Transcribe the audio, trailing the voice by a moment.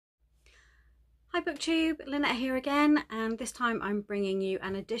Hi BookTube, Lynette here again, and this time I'm bringing you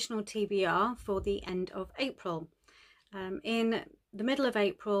an additional TBR for the end of April. In the middle of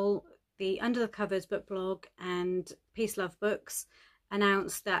April, the Under the Covers book blog and Peace Love Books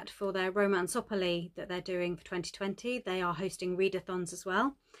announced that for their Romanceopolly that they're doing for 2020, they are hosting readathons as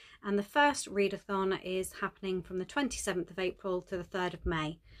well. And the first readathon is happening from the 27th of April to the 3rd of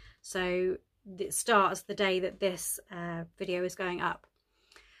May. So it starts the day that this video is going up.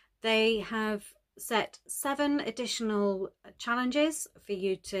 They have set 7 additional challenges for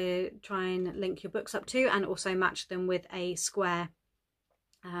you to try and link your books up to, and also match them with a square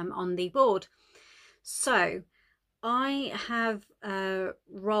on the board. So I have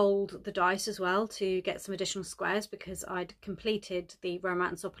rolled the dice as well to get some additional squares, because I'd completed the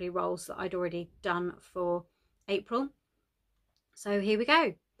Romanceopolly rolls that I'd already done for April. So here we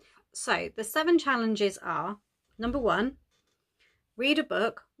go. So the 7 challenges are: number 1, read a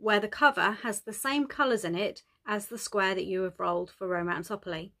book where the cover has the same colours in it as the square that you have rolled for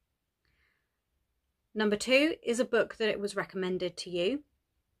Romanceopolly. Number 2 is a book that it was recommended to you.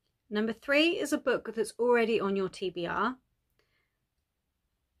 Number 3 is a book that's already on your TBR.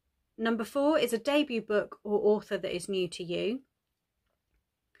 Number 4 is a debut book or author that is new to you.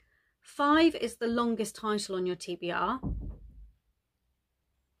 5 is the longest title on your TBR.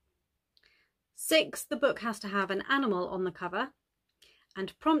 6, the book has to have an animal on the cover.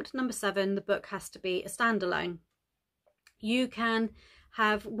 And prompt number 7, the book has to be a standalone. You can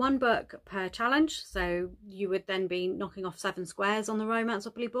have 1 book per challenge, so you would then be knocking off 7 squares on the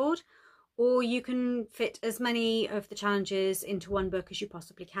Romanceopolly board, or you can fit as many of the challenges into 1 book as you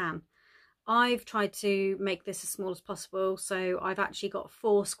possibly can. I've tried to make this as small as possible, so I've actually got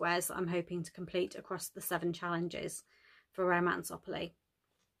 4 squares that I'm hoping to complete across the 7 challenges for Romanceopolly.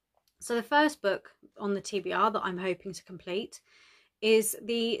 So the first book on the TBR that I'm hoping to complete is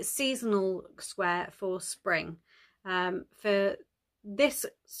the seasonal square for spring. For this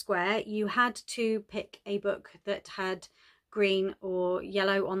square, you had to pick a book that had green or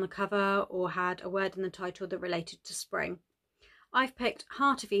yellow on the cover, or had a word in the title that related to spring. I've picked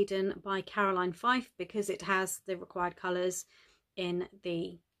Heart of Eden by Caroline Fife because it has the required colours in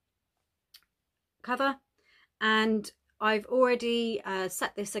the cover, and I've already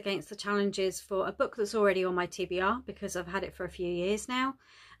set this against the challenges for a book that's already on my TBR because I've had it for a few years now,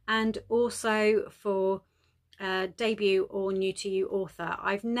 and also for debut or new to you author.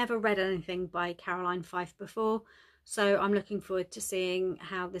 I've never read anything by Caroline Fife before, so I'm looking forward to seeing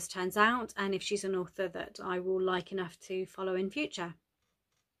how this turns out and if she's an author that I will like enough to follow in future.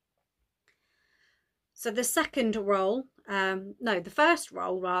 So the second roll, the first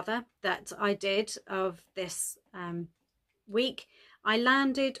roll rather, that I did of this week, I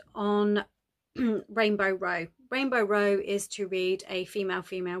landed on Rainbow Row. Rainbow Row is to read a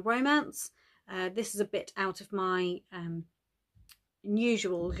female-female romance. This is a bit out of my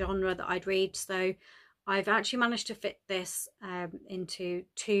usual genre that I'd read, so I've actually managed to fit this into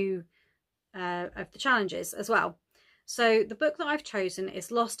 2 of the challenges as well. So the book that I've chosen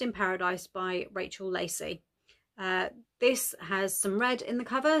is Lost in Paradise by Rachel Lacey. This has some red in the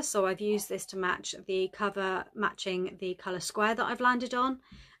cover, so I've used this to match the cover matching the colour square that I've landed on,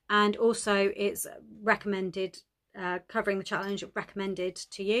 and also it's recommended, covering the challenge, recommended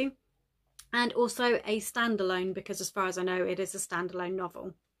to you, and also a standalone because as far as I know it is a standalone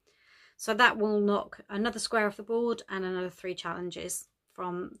novel. So that will knock another square off the board and another 3 challenges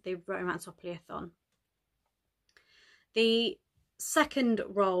from the Romanceopolyathon. The second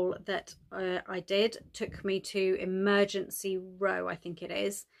roll that I did took me to Emergency Row, I think it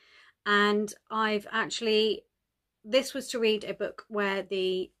is, and I've actually, this was to read a book where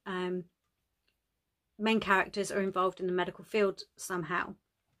the main characters are involved in the medical field somehow,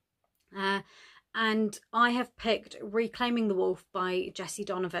 and I have picked Reclaiming the Wolf by Jessie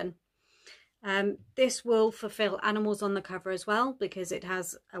Donovan. This will fulfill animals on the cover as well because it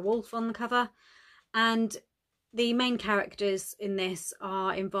has a wolf on the cover, and the main characters in this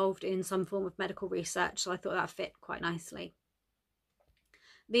are involved in some form of medical research, so I thought that fit quite nicely.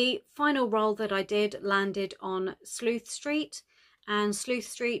 The final roll that I did landed on Sleuth Street, and Sleuth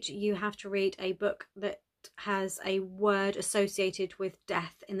Street, you have to read a book that has a word associated with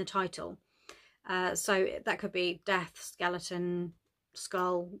death in the title. So that could be death, skeleton,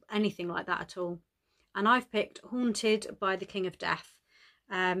 skull, anything like that at all. And I've picked Haunted by the King of Death.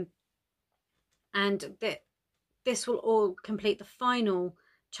 And this will all complete the final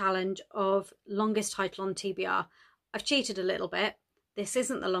challenge of longest title on TBR. I've cheated a little bit. This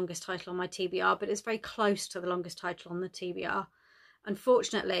isn't the longest title on my TBR, but it's very close to the longest title on the TBR.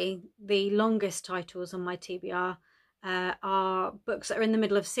 Unfortunately, the longest titles on my TBR are books that are in the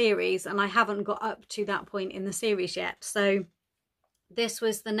middle of series, and I haven't got up to that point in the series yet. So this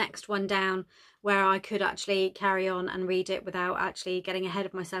was the next one down where I could actually carry on and read it without actually getting ahead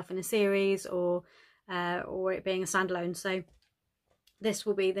of myself in a series or it being a standalone. So this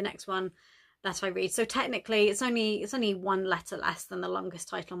will be the next one that I read. So technically it's only one letter less than the longest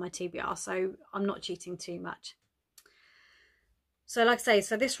title on my TBR, so I'm not cheating too much. So like I say,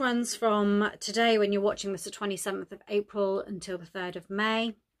 so this runs from today, when you're watching this, the 27th of April, until the 3rd of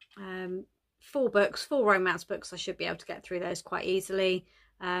May. 4 books, 4 romance books. I should be able to get through those quite easily.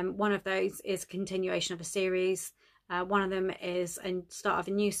 One of those is a continuation of a series. One of them is a start of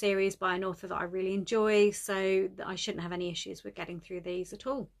a new series by an author that I really enjoy, so I shouldn't have any issues with getting through these at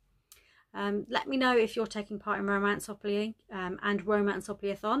all. Let me know if you're taking part in Romanceopolya and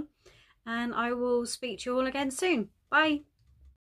Romanceopolyathon, and I will speak to you all again soon. Bye!